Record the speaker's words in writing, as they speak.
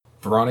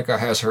Veronica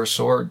has her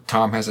sword,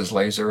 Tom has his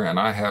laser, and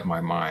I have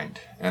my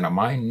mind. And a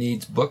mind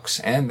needs books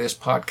and this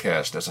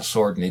podcast as a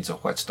sword needs a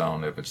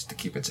whetstone if it's to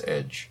keep its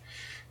edge.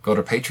 Go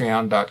to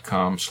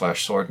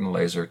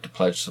patreon.com/swordandlaser to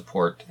pledge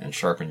support and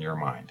sharpen your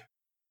mind.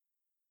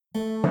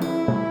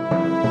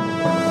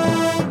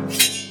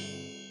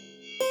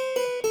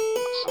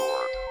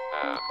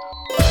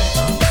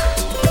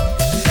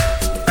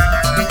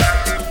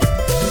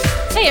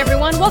 Hey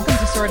everyone, welcome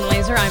to Sword and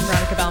Laser. I'm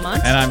Veronica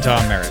Belmont. And I'm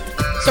Tom Merritt.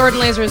 Sword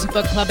and Laser is a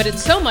book club, but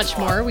it's so much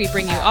more. We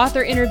bring you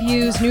author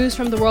interviews, news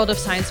from the world of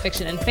science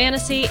fiction and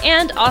fantasy,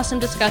 and awesome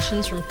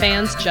discussions from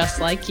fans just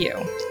like you.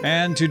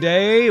 And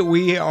today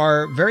we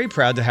are very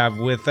proud to have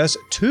with us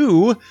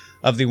two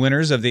of the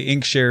winners of the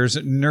Inkshares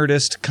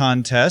Nerdist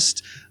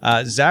contest,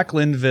 Zach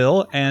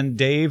Linville and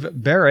Dave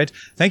Barrett.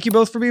 Thank you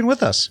both for being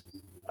with us.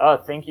 Oh,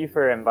 thank you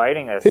for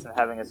inviting us and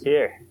having us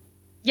here.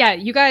 Yeah,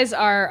 you guys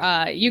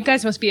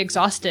must be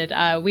exhausted.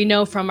 We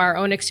know from our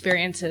own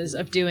experiences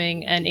of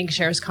doing an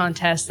Inkshares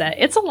contest that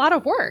it's a lot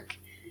of work.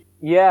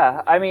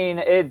 Yeah, I mean,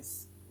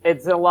 it's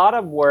a lot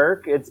of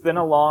work. It's been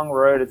a long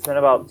road. It's been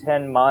about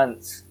 10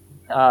 months.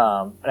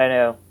 I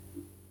know,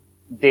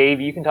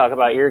 Dave, you can talk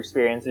about your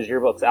experiences.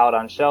 Your book's out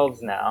on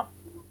shelves now.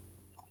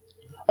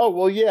 Oh,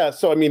 well, yeah.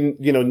 So, I mean,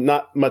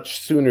 not much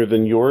sooner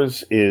than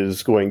yours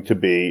is going to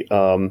be.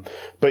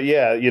 But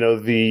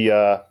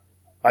yeah,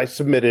 I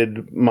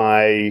submitted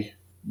my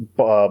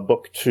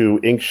book to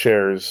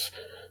Inkshares,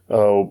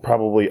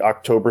 probably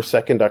October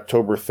 2nd,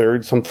 October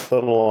 3rd, something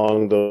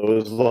along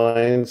those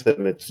lines,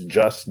 and it's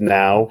just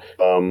now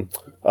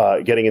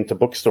getting into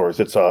bookstores.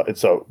 It's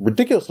a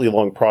ridiculously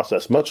long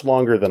process, much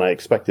longer than I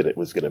expected it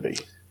was going to be.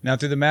 Now,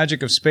 through the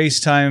magic of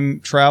space-time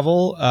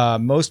travel,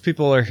 most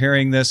people are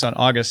hearing this on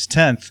August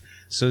 10th.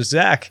 So,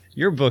 Zach,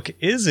 your book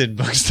is in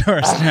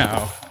bookstores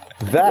now.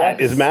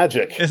 That is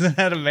magic. Isn't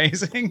that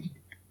amazing?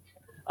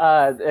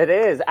 It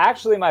is.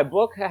 Actually, my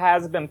book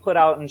has been put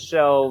out on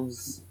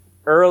shelves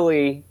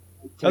early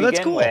to that's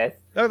begin cool. with.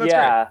 Oh, that's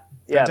yeah. great.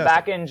 Yeah, Fantastic.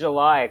 back in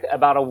July,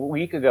 about a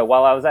week ago,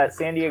 while I was at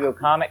San Diego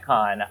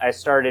Comic-Con, I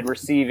started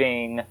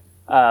receiving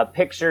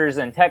pictures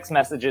and text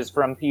messages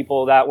from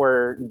people that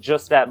were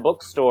just at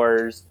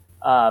bookstores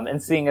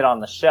and seeing it on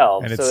the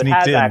shelf. And so it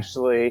has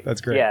actually...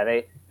 That's great.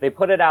 Yeah, they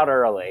put it out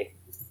early.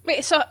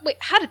 Wait,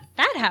 how did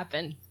that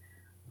happen?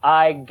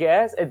 I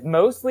guess it's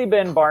mostly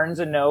been Barnes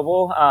 &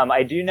 Noble.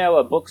 I do know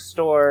a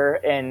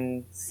bookstore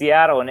in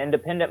Seattle, an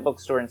independent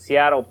bookstore in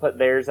Seattle, put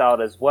theirs out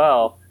as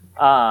well.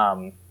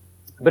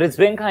 But it's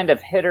been kind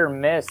of hit or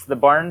miss. The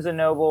Barnes &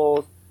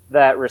 Noble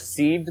that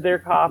received their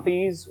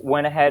copies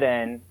went ahead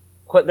and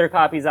put their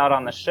copies out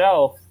on the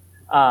shelf,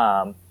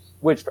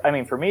 which, I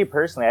mean, for me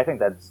personally, I think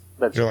that's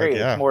You're great.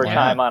 like, yeah, It's more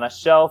time on a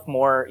shelf,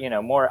 more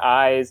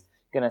eyes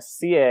gonna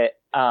see it.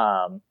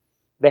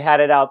 They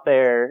had it out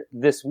there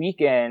this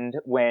weekend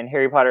when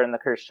Harry Potter and the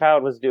Cursed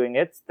Child was doing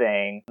its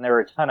thing, and there were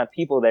a ton of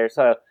people there.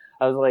 So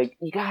I was like,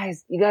 you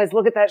guys,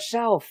 look at that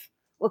shelf.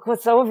 Look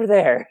what's over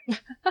there.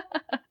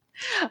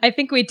 I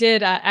think we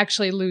did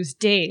actually lose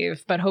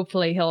Dave, but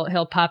hopefully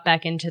he'll pop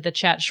back into the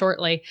chat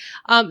shortly.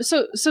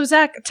 So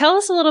Zach, tell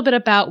us a little bit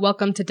about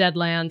Welcome to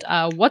Deadland.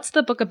 What's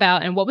the book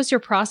about, and what was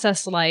your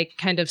process like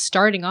kind of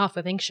starting off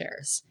with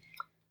Inkshares?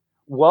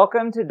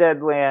 Welcome to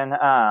Deadland.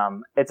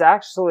 It's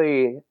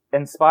actually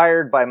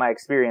inspired by my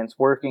experience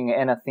working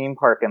in a theme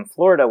park in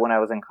Florida when I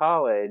was in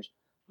college,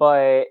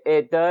 but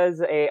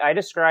I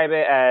describe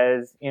it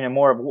as,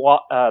 more of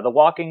The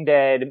Walking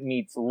Dead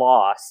meets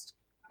Lost,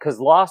 because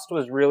Lost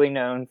was really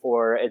known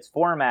for its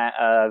format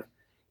of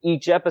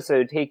each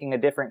episode taking a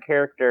different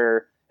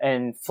character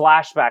and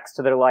flashbacks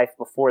to their life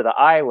before the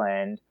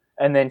island,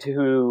 and then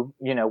to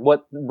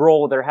what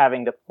role they're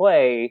having to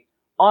play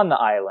on the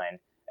island.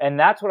 And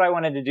that's what I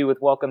wanted to do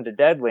with Welcome to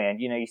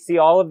Deadland. You see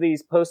all of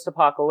these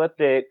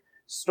post-apocalyptic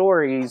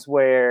stories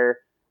where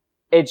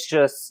it's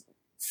just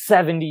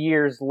 70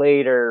 years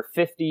later,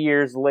 50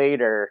 years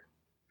later.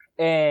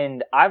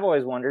 And I've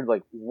always wondered,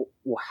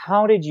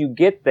 how did you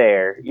get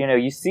there?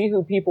 You see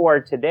who people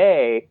are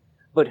today,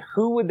 but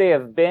who would they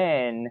have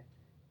been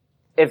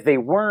if they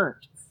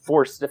weren't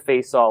forced to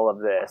face all of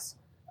this?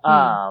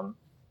 And,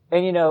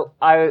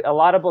 a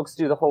lot of books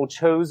do the whole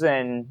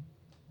chosen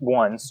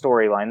one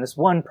storyline. This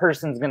one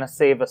person's going to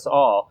save us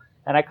all.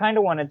 And I kind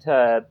of wanted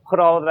to put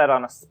all of that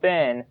on a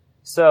spin.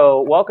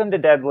 So Welcome to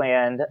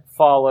Deadland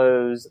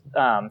follows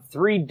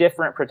 3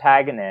 different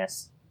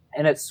protagonists,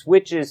 and it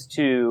switches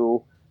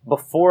to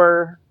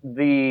before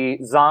the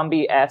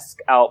zombie-esque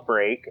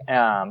outbreak.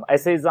 I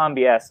say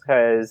zombie-esque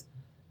because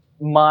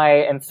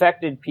my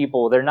infected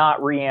people, they're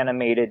not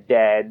reanimated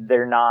dead.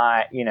 They're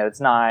not, it's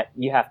not,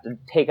 you have to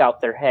take out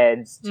their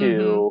heads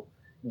to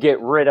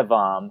get rid of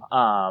them.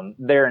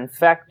 They're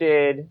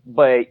infected,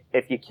 but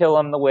if you kill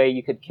them the way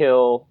you could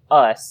kill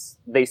us,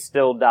 they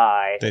still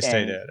die. They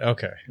stay dead.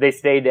 Okay. They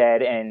stay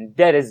dead, and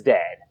dead is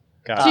dead.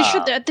 So you're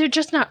sure they're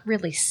just not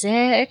really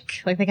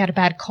sick? Like they got a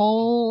bad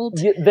cold?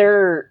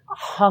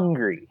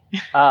 hungry.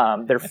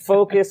 They're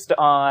focused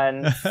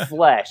on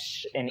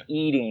flesh and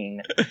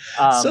eating.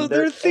 So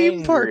they're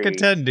theme park angry.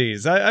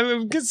 attendees.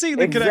 I can see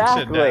the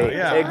connection now.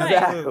 Yeah,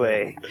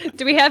 Exactly.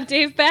 Do we have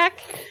Dave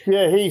back?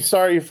 Yeah, hey,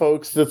 sorry,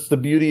 folks. That's the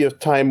beauty of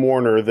Time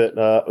Warner,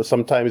 that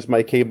sometimes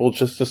my cable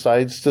just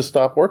decides to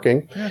stop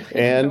working,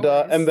 and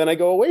then I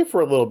go away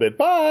for a little bit.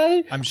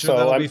 Bye. I'm sure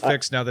that'll be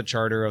fixed now that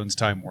Charter owns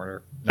Time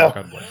Warner. Knock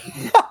on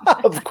wood.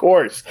 Of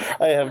course.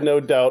 I have no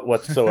doubt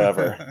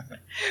whatsoever.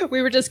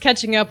 We were just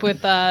catching up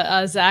with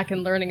Zach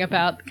and learning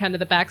about kind of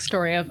the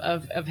backstory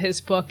of his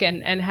book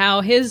and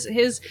how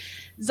his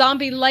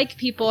zombie-like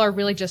people are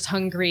really just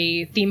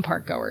hungry theme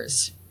park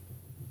goers.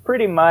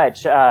 Pretty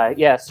much,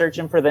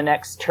 searching for the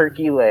next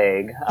turkey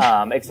leg,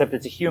 except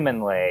it's a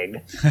human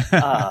leg.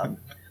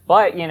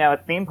 But,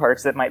 at theme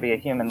parks, it might be a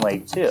human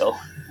leg, too.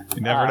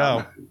 You never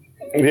know.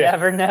 You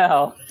never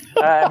know.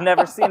 I've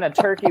never seen a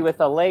turkey with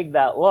a leg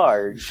that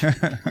large.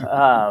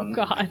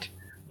 God.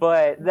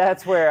 But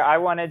that's where I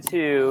wanted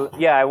to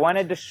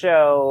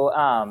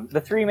show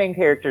the three main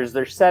characters.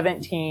 They're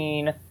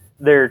 17,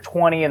 they're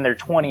 20, and they're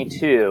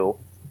 22.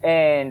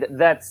 And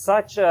that's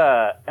such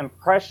a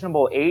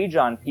impressionable age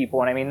on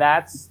people. And I mean,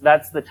 that's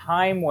the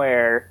time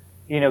where,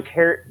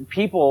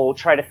 people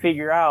try to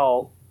figure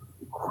out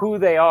who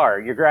they are.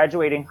 You're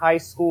graduating high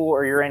school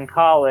or you're in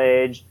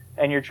college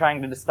and you're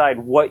trying to decide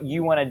what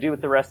you want to do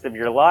with the rest of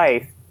your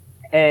life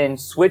and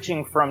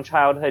switching from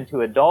childhood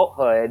to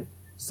adulthood.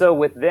 So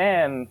with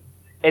them,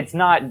 it's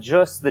not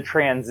just the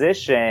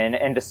transition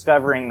and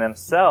discovering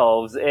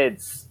themselves.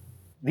 It's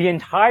the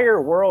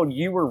entire world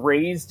you were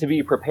raised to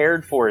be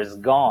prepared for is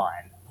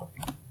gone.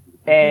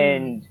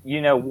 And,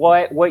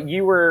 what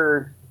you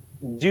were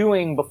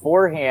doing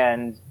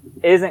beforehand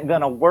isn't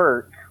going to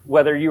work,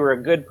 whether you were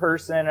a good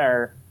person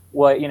or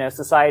what,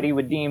 society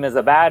would deem as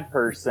a bad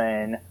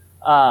person.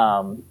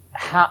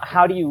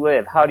 How do you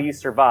live? How do you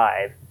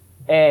survive?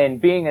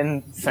 And being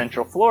in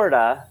Central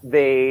Florida,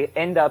 they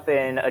end up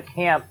in a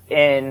camp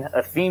in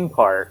a theme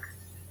park.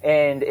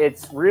 And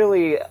it's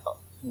really,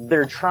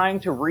 they're trying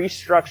to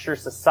restructure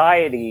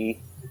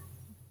society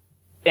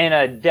in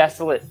a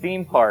desolate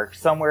theme park,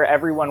 somewhere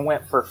everyone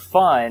went for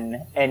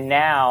fun. And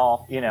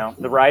now,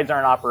 the rides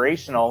aren't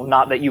operational.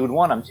 Not that you would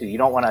want them to. You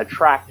don't want to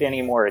attract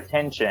any more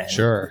attention.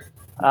 Sure.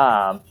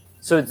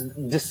 So it's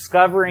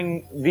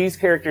these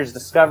characters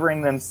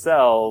discovering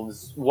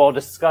themselves while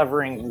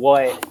discovering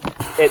what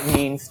it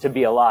means to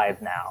be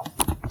alive now.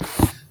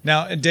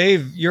 Now,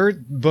 Dave, your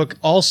book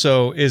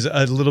also is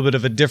a little bit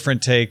of a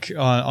different take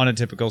on a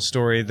typical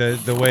story.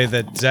 The way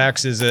that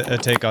Zach's is a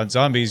take on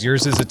zombies,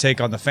 yours is a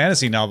take on the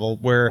fantasy novel,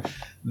 where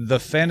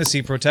the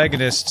fantasy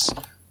protagonists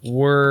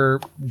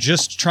were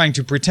just trying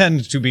to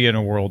pretend to be in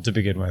a world to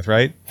begin with,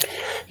 right?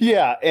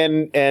 Yeah,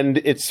 and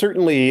it's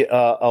certainly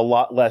a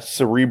lot less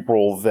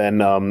cerebral than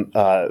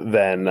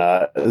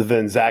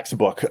Zach's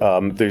book.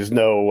 There's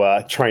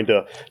no trying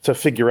to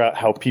figure out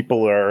how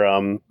people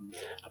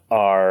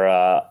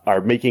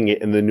are making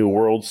it in the new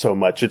world so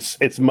much.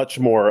 It's much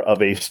more of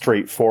a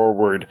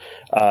straightforward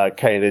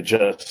kind of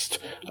just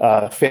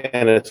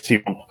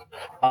fantasy.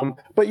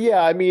 But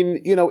yeah, I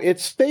mean,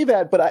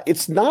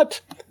 it's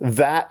not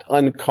that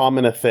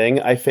uncommon a thing,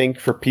 I think,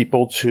 for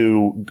people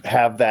to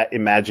have that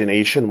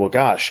imagination. Well,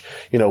 gosh,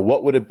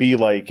 what would it be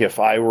like if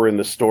I were in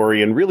the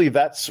story? And really,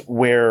 that's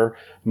where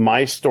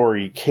my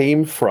story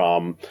came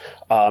from.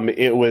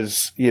 It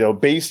was,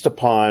 based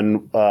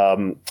upon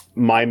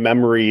my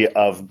memory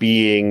of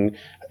being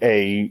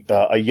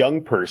a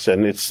young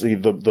person. It's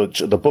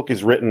the book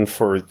is written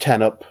for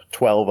 10 up,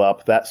 12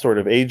 up, that sort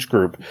of age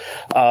group.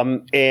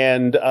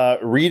 And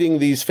reading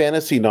these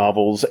fantasy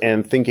novels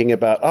and thinking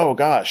about, oh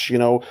gosh,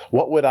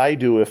 what would I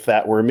do if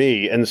that were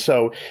me? And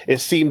so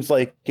it seems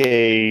like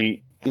a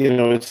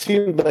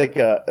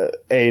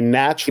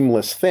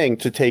naturalist thing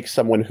to take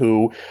someone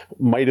who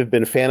might have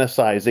been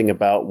fantasizing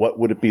about what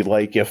would it be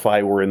like if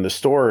I were in the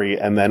story,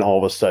 and then all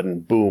of a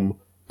sudden, boom,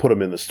 put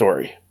them in the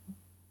story.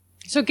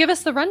 So give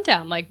us the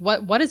rundown. Like,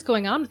 what is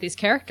going on with these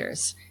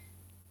characters?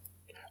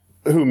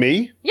 Who,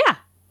 me? Yeah.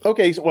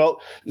 Okay,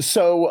 so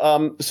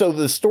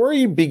the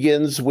story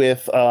begins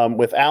with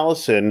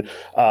Allison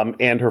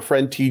and her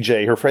friend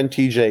TJ. Her friend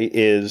TJ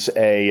is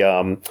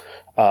a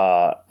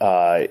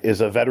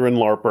veteran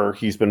LARPer.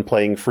 He's been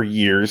playing for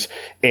years,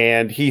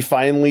 and he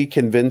finally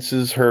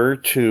convinces her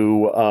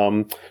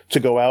to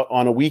go out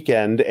on a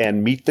weekend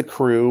and meet the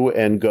crew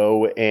and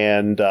go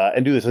and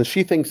do this. And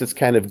she thinks it's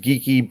kind of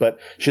geeky, but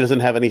she doesn't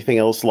have anything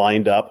else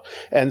lined up.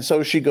 And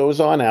so she goes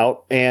on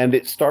out, and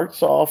it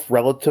starts off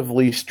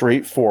relatively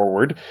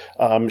straightforward.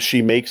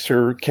 She makes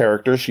her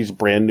character. She's a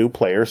brand new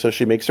player, so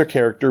she makes her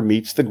character,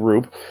 meets the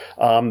group.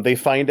 They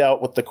find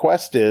out what the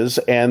quest is,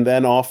 and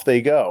then off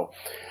they go.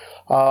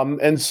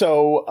 And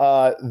so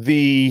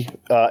the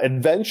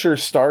adventure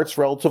starts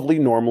relatively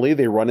normally.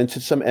 They run into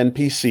some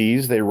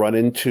NPCs. They run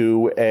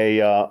into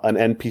an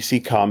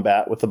NPC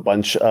combat with a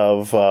bunch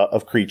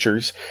of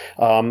creatures.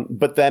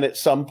 But then at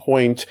some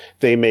point,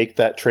 they make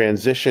that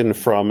transition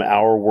from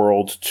our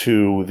world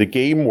to the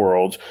game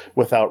world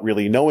without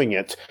really knowing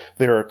it.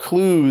 There are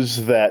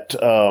clues that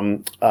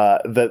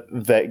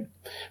that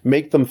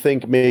make them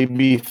think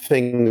maybe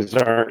things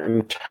aren't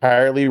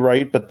entirely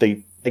right, but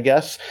I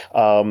guess.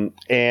 And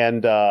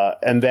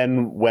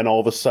then when all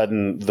of a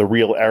sudden the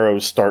real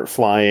arrows start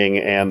flying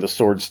and the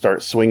swords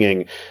start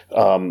swinging,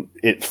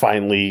 it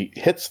finally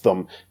hits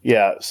them.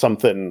 Yeah,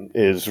 something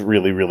is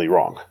really, really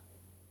wrong.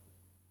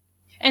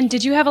 And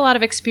did you have a lot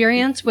of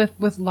experience with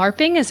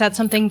LARPing? Is that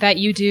something that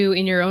you do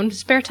in your own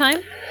spare time?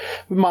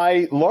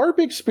 My LARP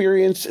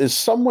experience is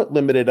somewhat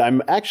limited.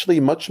 I'm actually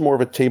much more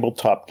of a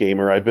tabletop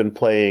gamer. I've been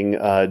playing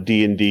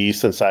D&D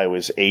since I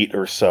was 8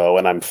 or so,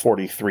 and I'm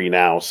 43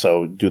 now,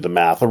 so do the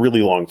math, a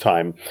really long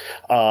time.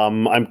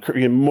 I'm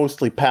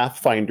mostly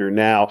Pathfinder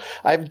now.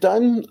 I've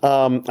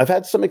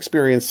had some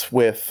experience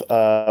with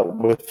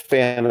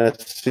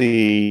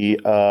fantasy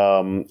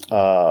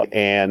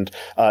and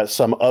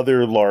some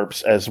other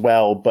LARPs as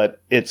well,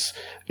 but it's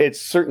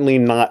certainly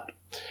not.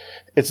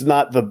 It's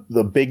not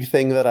the big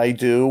thing that I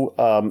do.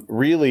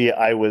 Really,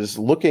 I was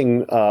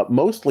looking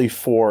mostly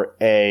for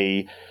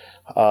a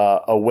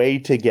way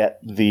to get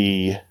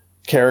the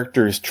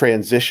characters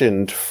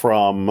transitioned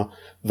from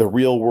the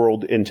real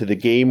world into the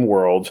game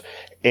world.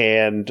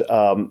 And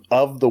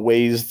of the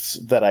ways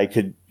that I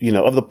could,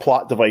 of the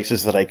plot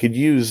devices that I could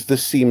use,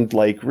 this seemed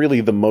like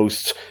really the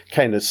most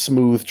kind of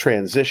smooth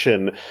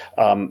transition.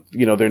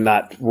 They're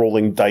not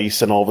rolling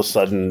dice and all of a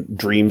sudden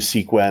dream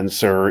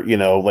sequence or,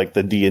 like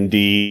the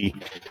D&D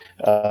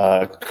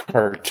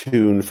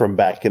cartoon from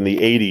back in the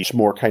 80s,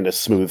 more kind of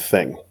smooth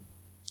thing.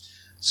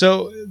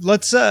 So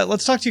let's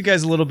talk to you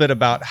guys a little bit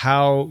about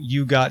how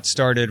you got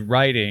started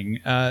writing.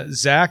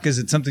 Zach, is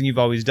it something you've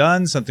always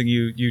done? Something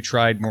you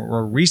tried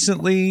more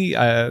recently?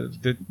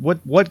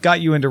 What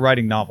got you into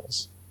writing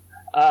novels?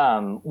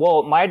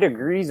 Well, my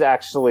degree's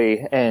actually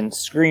in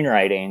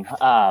screenwriting.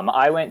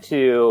 I went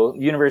to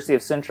University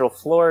of Central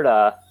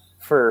Florida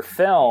for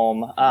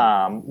film,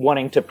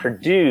 wanting to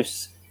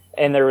produce,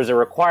 and there was a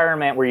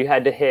requirement where you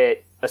had to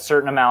hit a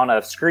certain amount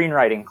of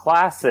screenwriting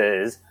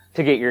classes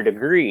to get your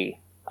degree.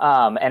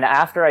 And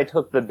after I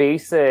took the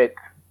basic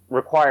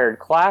required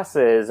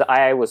classes,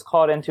 I was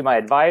called into my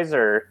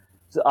advisor's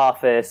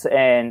office,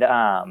 and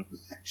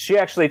she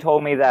actually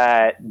told me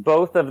that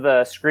both of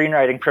the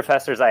screenwriting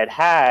professors I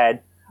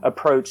had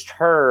approached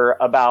her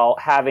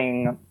about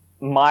having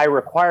my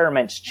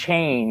requirements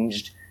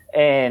changed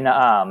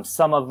and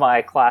some of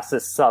my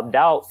classes subbed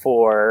out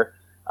for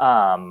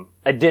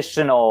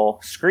additional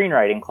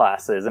screenwriting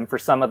classes, and for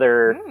some of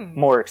their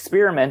more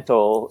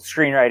experimental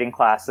screenwriting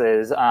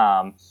classes,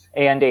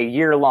 and a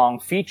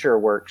year-long feature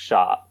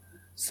workshop.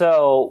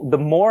 So the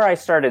more I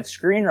started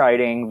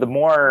screenwriting, the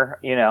more,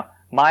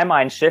 my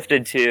mind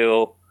shifted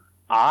to,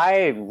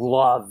 I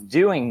love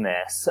doing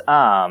this.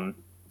 I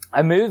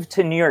moved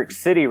to New York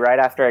City right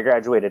after I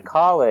graduated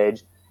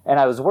college, and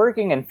I was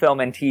working in film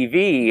and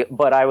TV,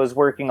 but I was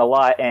working a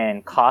lot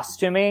in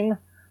costuming.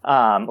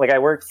 I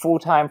worked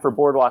full-time for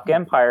Boardwalk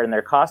Empire in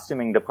their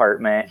costuming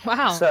department.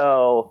 Wow.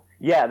 So,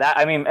 yeah,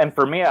 and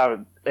for me,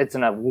 it's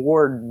an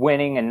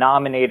award-winning and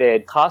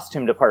nominated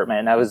costume department,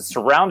 and I was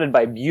surrounded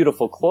by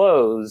beautiful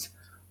clothes,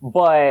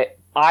 but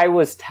I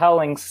was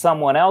telling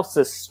someone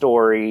else's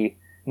story,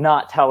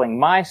 not telling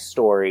my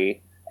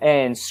story,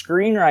 and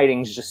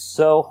screenwriting is just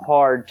so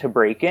hard to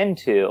break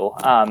into.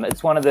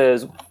 It's one of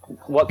those,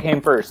 what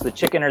came first, the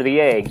chicken or the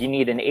egg? You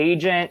need an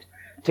agent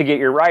to get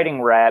your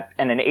writing rep,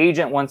 and an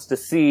agent wants to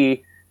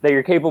see that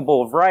you're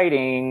capable of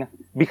writing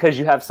because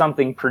you have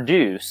something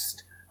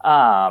produced.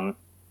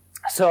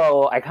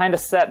 So I kind of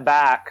sat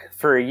back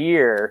for a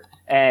year,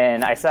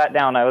 and I sat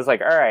down, I was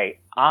like, all right,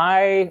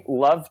 I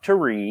love to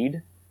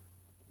read.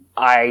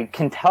 I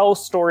can tell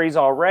stories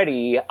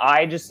already.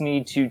 I just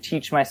need to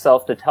teach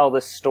myself to tell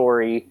this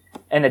story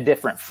in a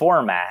different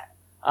format.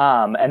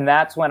 And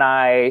that's when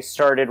I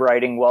started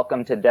writing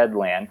Welcome to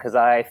Deadland, because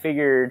I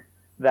figured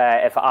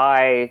that if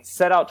I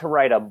set out to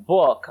write a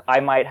book, I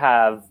might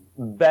have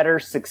better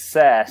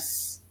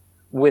success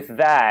with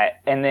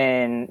that. And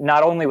then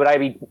not only would I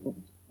be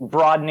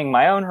broadening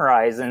my own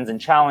horizons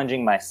and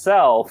challenging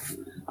myself,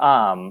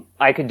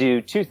 I could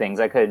do two things.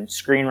 I could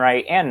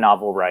screenwrite and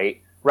novel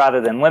write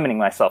rather than limiting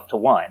myself to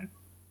one.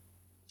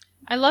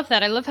 I love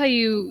that. I love how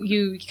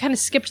you kind of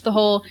skipped the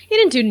whole, you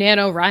didn't do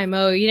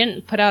NaNoWriMo, you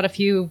didn't put out a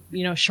few,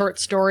 short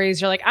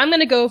stories. You're like, I'm going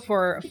to go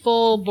for a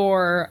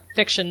full-bore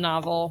fiction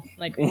novel,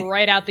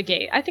 right out the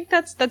gate. I think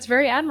that's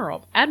very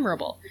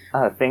admirable.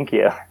 Oh, thank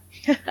you.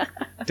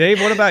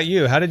 Dave, what about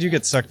you? How did you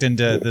get sucked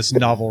into this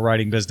novel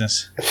writing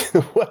business?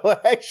 Well,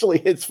 actually,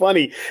 it's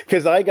funny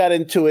because I got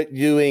into it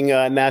doing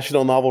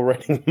National Novel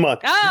Writing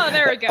Month. Oh,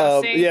 there we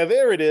go. See? Yeah,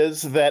 there it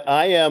is. That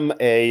I am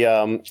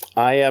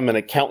an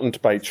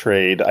accountant by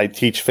trade. I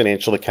teach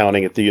financial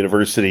accounting at the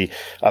university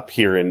up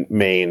here in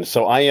Maine.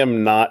 So I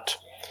am not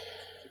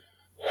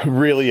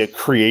really a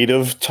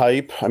creative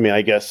type. I mean,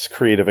 I guess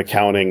creative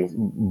accounting,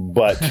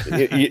 but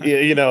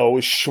we're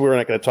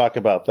not going to talk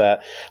about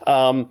that.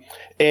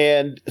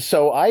 And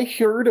so I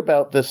heard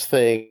about this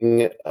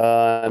thing,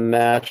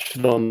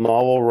 National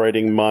Novel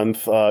Writing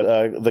Month.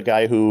 The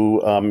guy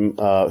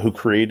who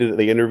created it,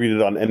 they interviewed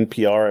it on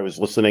NPR. I was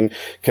listening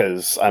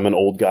because I'm an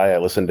old guy. I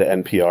listen to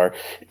NPR,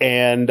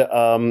 and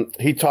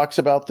he talks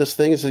about this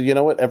thing. He says, you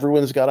know what?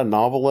 Everyone's got a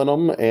novel in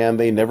them, and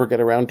they never get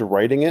around to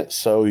writing it.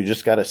 So you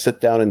just got to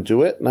sit down and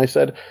do it. And I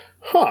said,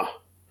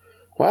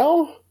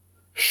 well,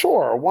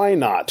 sure, why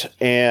not?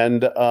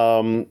 And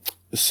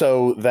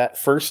so that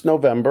first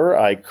November,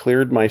 I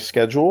cleared my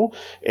schedule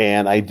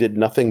and I did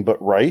nothing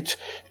but write.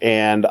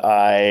 And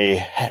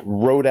I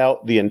wrote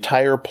out the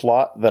entire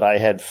plot that I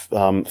had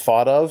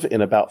thought of in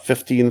about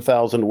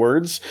 15,000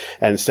 words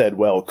and said,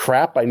 well,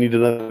 crap, I need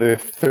another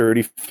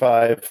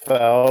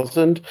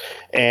 35,000.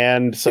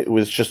 And so it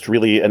was just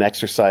really an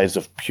exercise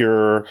of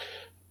pure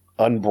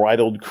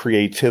unbridled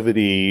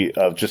creativity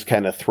of just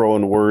kind of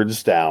throwing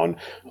words down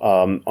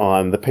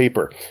on the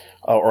paper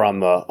or on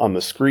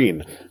the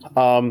screen.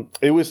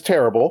 It was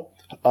terrible.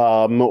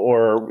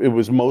 Or it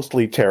was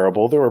mostly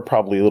terrible. There were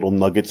probably little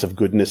nuggets of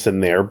goodness in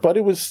there, but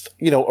it was,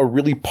 a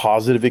really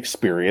positive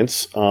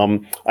experience.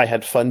 I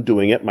had fun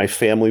doing it. My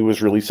family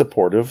was really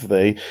supportive.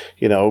 They,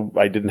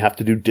 I didn't have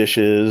to do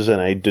dishes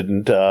and I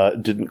didn't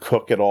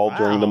cook at all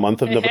during the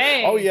month of November.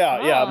 Oh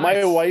yeah. Yeah.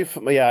 My wife.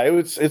 Yeah.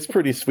 It's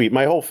pretty sweet.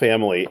 My whole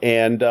family.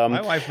 And,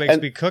 my wife makes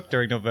me cook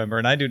during November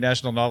and I do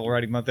National Novel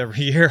Writing Month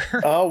every year.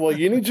 Oh, well,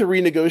 you need to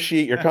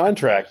renegotiate your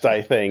contract,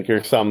 I think,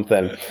 or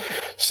something.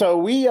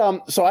 So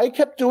I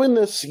kept doing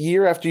this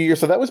year after year.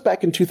 So that was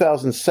back in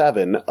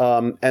 2007.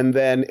 And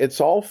then It's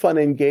All Fun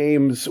and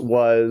Games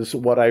was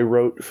what I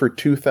wrote for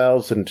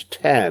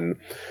 2010.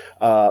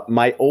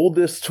 My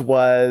oldest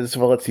was,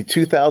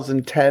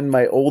 2010,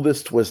 my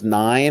oldest was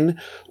 9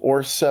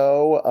 or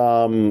so,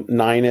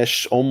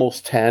 9-ish,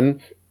 almost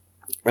 10.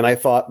 And I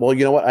thought, well,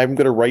 you know what? I'm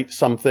going to write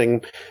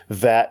something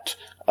that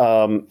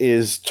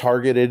is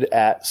targeted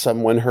at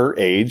someone her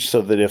age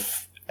so that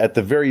if at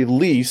the very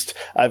least,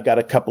 I've got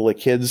a couple of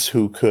kids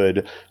who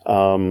could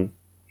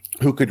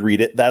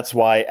read it. That's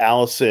why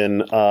Allison,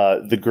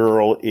 the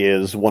girl,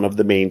 is one of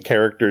the main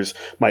characters.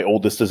 My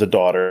oldest is a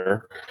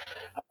daughter.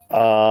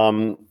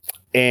 And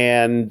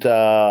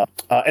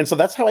so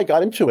that's how I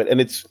got into it. And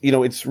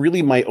it's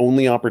really my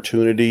only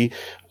opportunity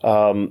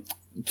to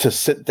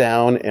sit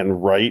down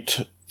and write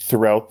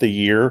throughout the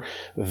year.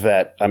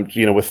 That I'm,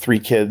 with 3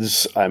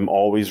 kids, I'm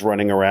always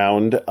running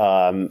around.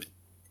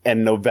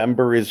 And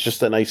November is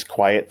just a nice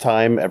quiet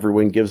time.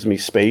 Everyone gives me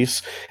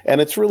space, and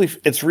it's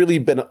really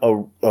been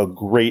a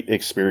great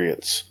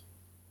experience.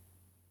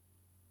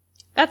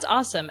 That's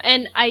awesome.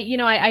 And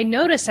I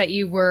noticed that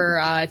you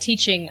were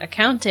teaching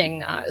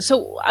accounting.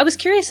 So I was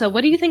curious, though,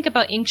 what do you think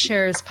about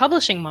Inkshares'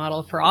 publishing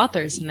model for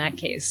authors in that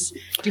case?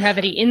 Do you have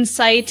any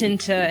insight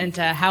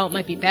into how it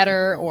might be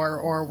better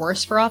or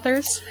worse for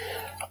authors?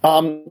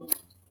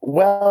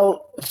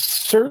 Well,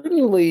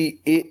 certainly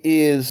it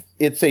is.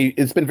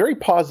 It's been very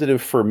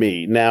positive for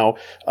me. Now,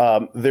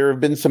 there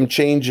have been some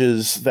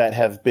changes that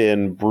have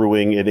been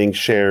brewing at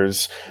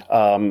Inkshares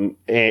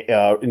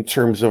in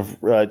terms of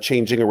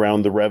changing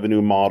around the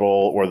revenue model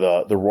or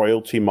the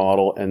royalty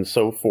model and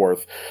so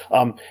forth.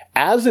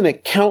 As an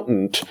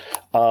accountant,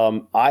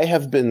 I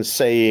have been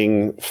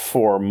saying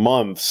for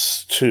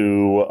months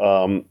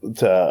to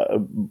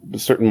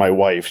certain my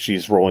wife,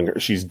 she's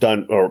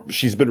been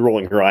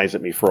rolling her eyes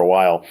at me for a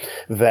while,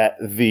 that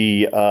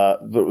the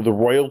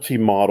royalty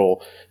model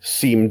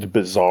seemed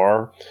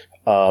bizarrely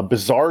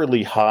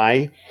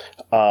high,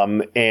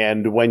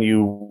 and when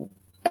you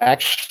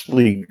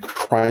actually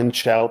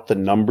crunch out the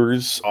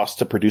numbers cost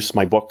to produce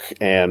my book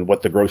and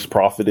what the gross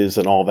profit is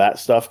and all that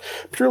stuff,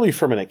 purely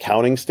from an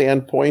accounting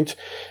standpoint,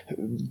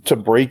 to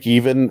break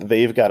even,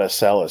 they've got to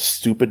sell a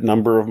stupid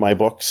number of my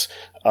books.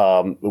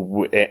 Maybe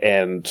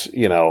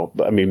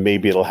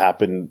it'll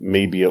happen,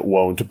 maybe it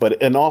won't, but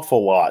an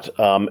awful lot.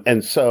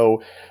 And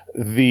so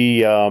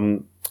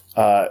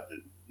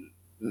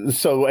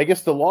so I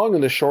guess the long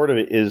and the short of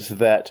it is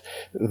that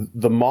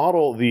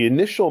the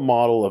initial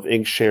model of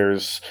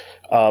Inkshares,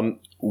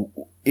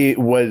 it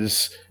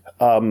was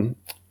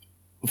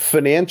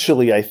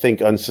financially, I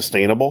think,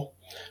 unsustainable.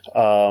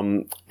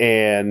 And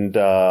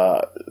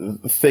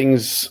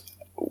things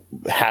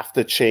have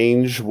to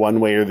change one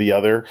way or the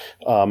other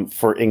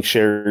for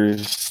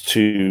Inkshares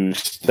to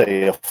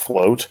stay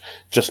afloat,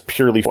 just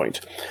purely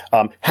point.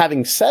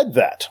 Having said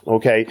that,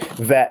 okay,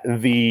 that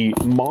the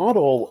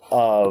model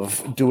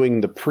of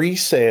doing the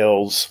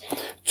pre-sales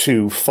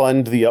to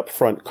fund the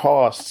upfront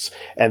costs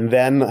and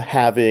then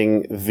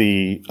having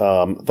the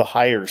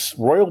higher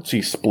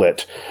royalty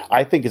split,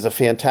 I think is a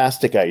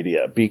fantastic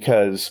idea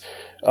because,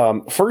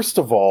 first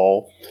of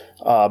all,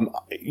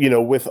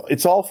 with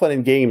it's all fun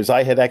and games.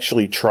 I had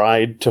actually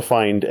tried to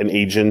find an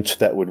agent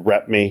that would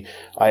rep me.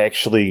 I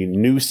actually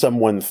knew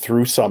someone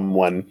through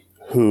someone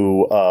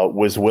who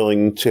was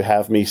willing to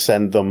have me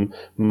send them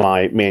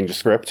my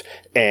manuscript,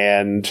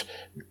 and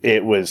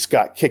it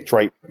got kicked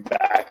right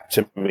back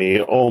to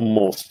me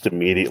almost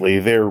immediately.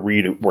 Their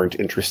read weren't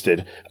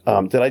interested.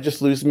 Did I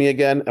just lose me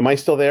again? Am I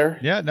still there?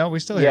 Yeah, no, we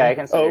still hear. Yeah, I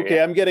can still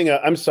hear you.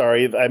 I'm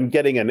sorry. I'm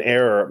getting an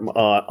error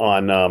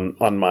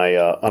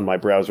on my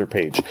browser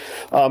page.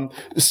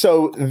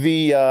 So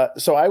the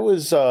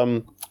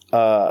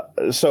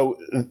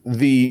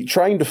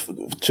trying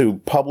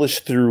to publish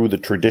through the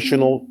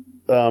traditional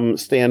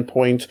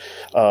standpoint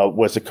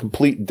was a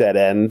complete dead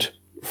end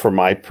from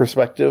my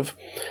perspective.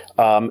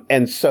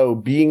 And so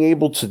being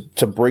able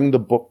to bring the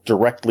book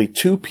directly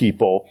to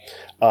people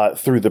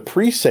through the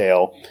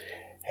pre-sale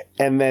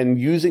and then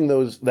using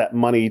that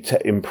money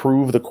to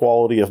improve the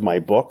quality of my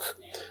book,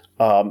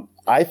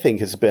 I think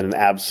has been an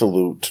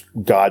absolute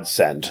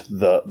godsend.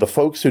 The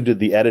folks who did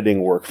the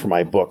editing work for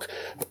my book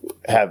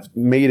have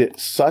made it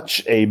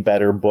such a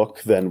better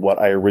book than what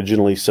I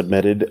originally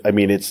submitted. I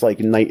mean, it's like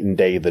night and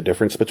day, the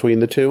difference between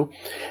the two.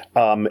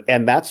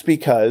 And that's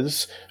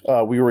because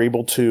we were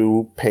able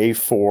to pay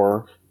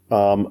for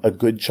a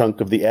good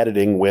chunk of the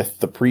editing with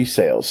the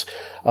pre-sales.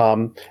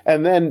 And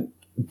then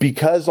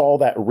because all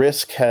that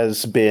risk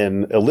has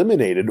been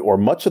eliminated, or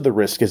much of the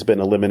risk has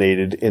been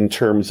eliminated in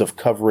terms of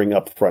covering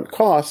upfront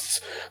costs,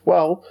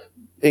 well,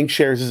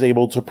 Inkshares is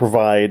able to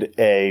provide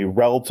a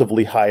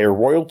relatively higher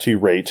royalty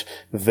rate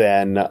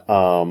than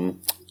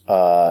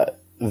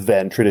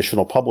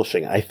traditional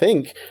publishing. I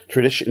think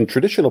in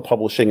traditional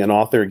publishing, an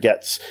author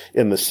gets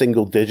in the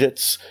single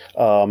digits.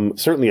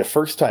 Certainly a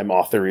first-time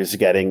author is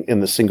getting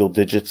in the single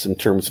digits in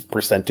terms of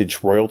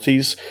percentage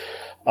royalties.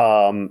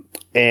 And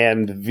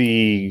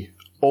the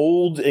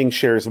old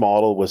Inkshares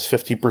model was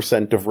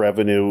 50% of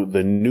revenue.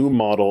 The new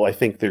model, I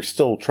think they're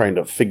still trying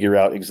to figure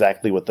out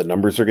exactly what the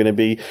numbers are going to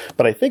be,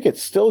 but I think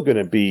it's still going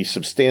to be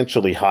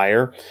substantially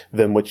higher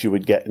than what you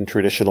would get in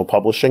traditional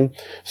publishing.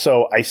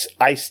 So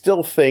I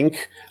still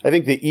think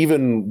that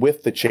even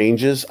with the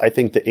changes, I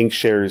think the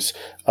Inkshares,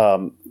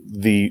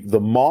 the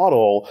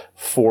model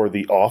for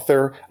the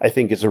author, I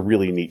think is a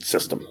really neat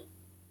system.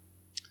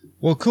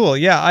 Well, cool.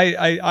 Yeah,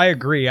 I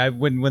agree.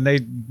 When they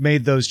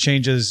made those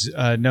changes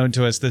known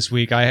to us this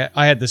week, I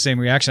had the same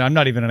reaction. I'm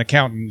not even an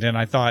accountant, and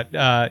I thought,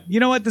 you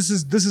know what, this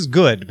is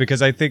good,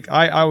 because I think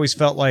I always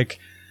felt like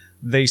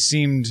they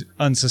seemed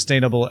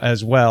unsustainable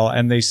as well,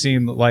 and they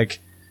seem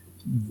like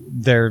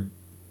they're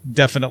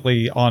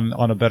definitely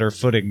on a better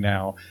footing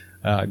now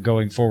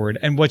going forward.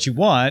 And what you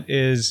want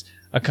is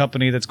a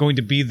company that's going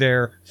to be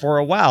there for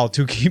a while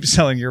to keep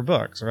selling your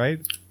books, right?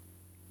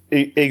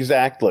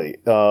 Exactly.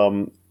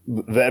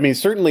 I mean,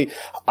 certainly,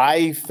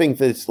 I think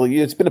that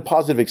it's been a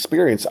positive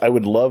experience. I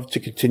would love to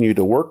continue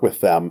to work with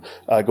them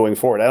going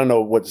forward. I don't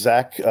know what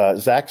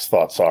Zach's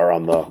thoughts are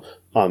on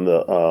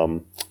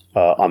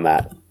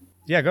that.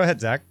 Yeah, go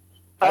ahead, Zach.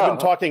 I've been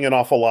talking an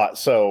awful lot,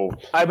 so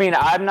I mean,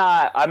 I'm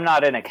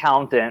not an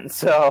accountant,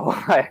 so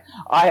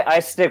I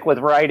stick with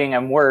writing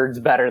and words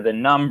better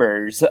than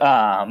numbers.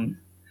 I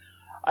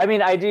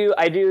mean, I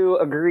do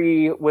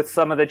agree with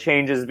some of the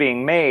changes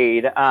being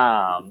made.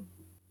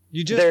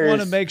 You just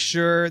want to make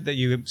sure that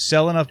you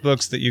sell enough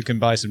books that you can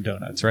buy some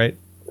donuts, right?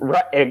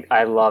 Right.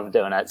 I love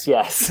donuts.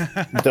 Yes.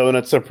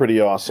 Donuts are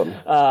pretty awesome.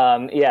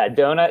 Yeah,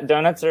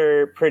 donuts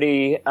are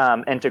pretty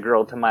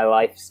integral to my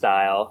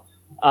lifestyle.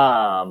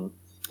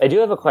 I do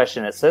have a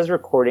question. It says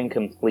recording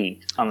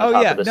complete on the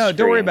top of the screen.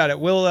 Don't worry about it.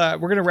 We're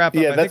gonna wrap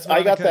up. Yeah,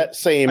 I got that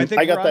same. I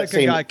think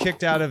Veronica got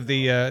kicked out of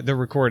the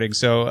recording,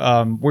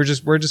 so we're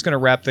just gonna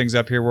wrap things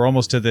up here. We're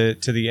almost to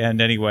the end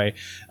anyway.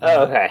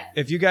 Okay.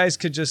 If you guys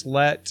could just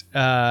let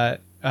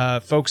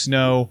folks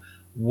know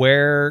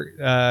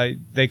where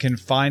they can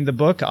find the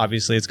book.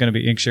 Obviously, it's going to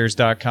be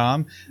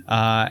inkshares.com,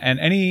 and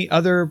any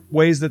other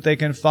ways that they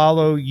can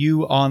follow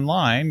you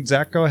online.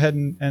 Zach, go ahead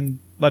and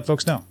let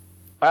folks know.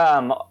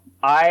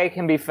 I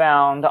can be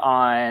found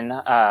on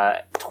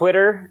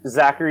Twitter,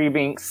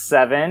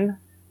 ZacharyBinks7.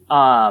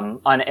 On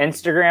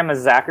Instagram as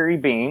Zachary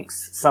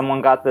Binks.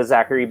 Someone got the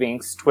Zachary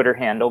Binks Twitter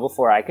handle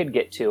before I could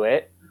get to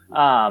it.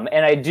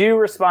 And I do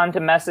respond to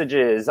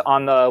messages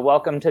on the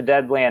Welcome to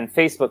Deadland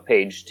Facebook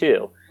page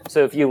too.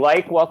 So if you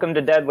like Welcome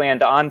to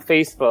Deadland on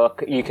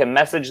Facebook, you can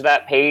message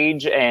that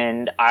page,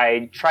 and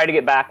I try to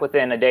get back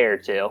within a day or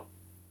two.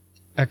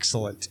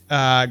 Excellent.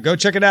 Go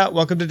check it out.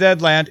 Welcome to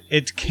Deadland.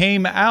 It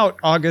came out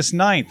August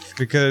 9th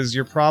because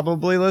you're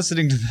probably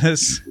listening to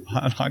this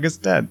on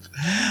August 10th.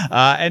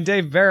 And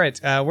Dave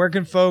Barrett, where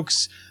can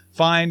folks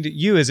find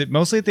you? Is it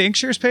mostly at the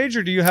Inkshares page,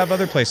 or do you have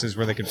other places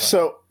where they can find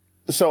you?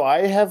 So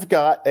I have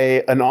got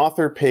an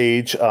author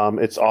page.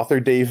 It's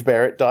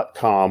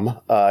authordavebarrett.com.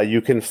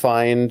 You can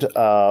find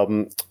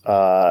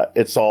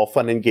It's All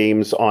Fun and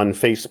Games on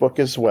Facebook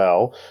as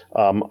well.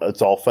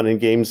 It's All Fun and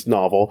Games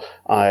novel.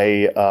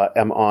 I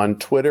am on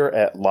Twitter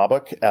at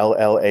Labak,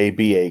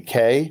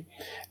 L-L-A-B-A-K.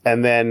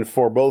 And then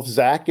for both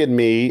Zach and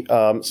me,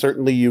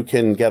 certainly you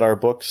can get our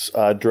books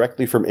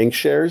directly from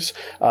Inkshares,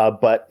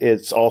 but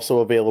it's also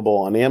available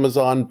on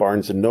Amazon,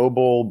 Barnes &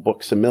 Noble,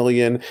 Books A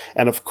Million,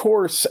 and of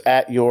course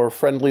at your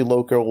friendly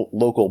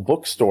local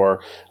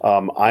bookstore.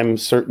 I'm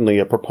certainly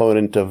a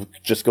proponent of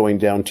just going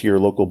down to your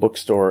local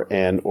bookstore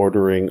and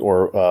ordering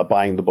or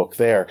buying the book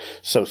there.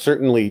 So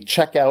certainly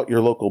check out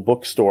your local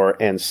bookstore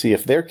and see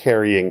if they're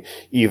carrying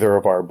either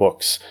of our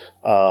books.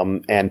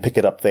 And pick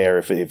it up there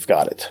if they've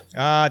got it.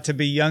 To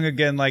be young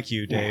again like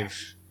you,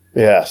 Dave.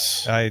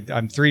 Yes.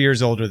 I'm 3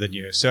 years older than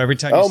you, so every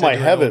time you say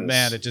you're an old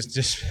man, it just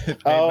it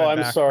made my I'm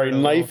back sorry. hurt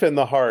a Knife little. in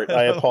the heart.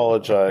 I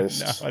apologize.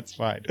 No, it's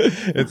fine.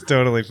 It's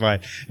totally fine.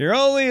 You're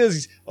only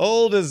as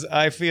old as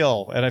I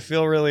feel, and I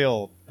feel really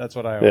old. That's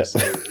what I always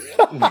say.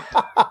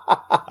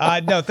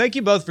 No, thank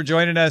you both for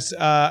joining us.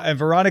 And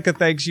Veronica,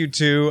 thanks you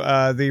too.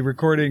 The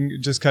recording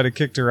just kind of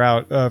kicked her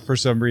out for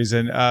some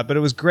reason. But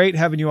it was great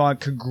having you on.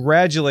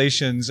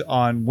 Congratulations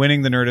on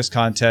winning the Nerdist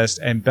contest,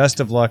 and best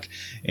of luck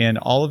in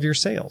all of your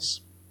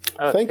sales.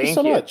 Thank you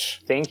so much.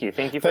 Thank you.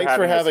 Thanks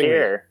for having us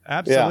here.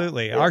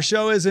 Absolutely. Yeah. Our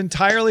show is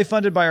entirely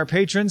funded by our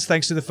patrons.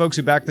 Thanks to the folks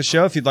who back the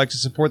show. If you'd like to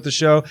support the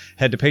show,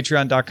 head to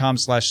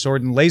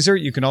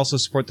patreon.com/swordandlaser. You can also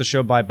support the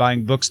show by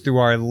buying books through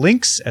our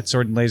links at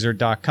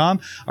swordandlaser.com.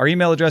 Our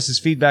email address is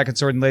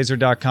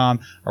feedback@swordandlaser.com.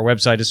 Our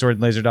website is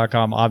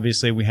swordandlaser.com.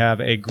 Obviously, we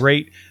have a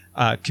great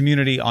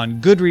community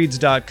on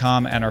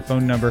goodreads.com, and our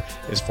phone number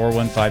is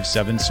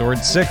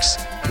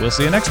 4157-SWORD6. We'll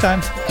see you next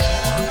time.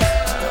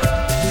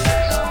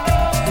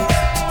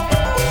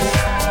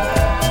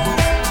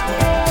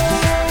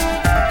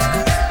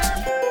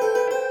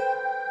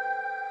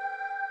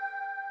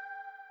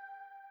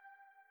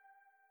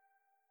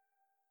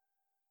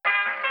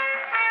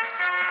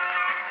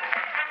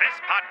 This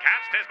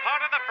podcast is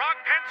part of the Frog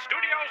Pants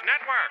Studios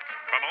Network.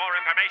 For more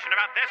information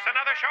about this and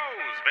other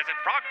shows, visit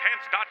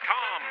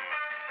frogpants.com.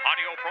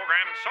 Audio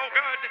program so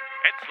good,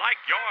 it's like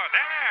you're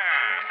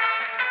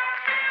there.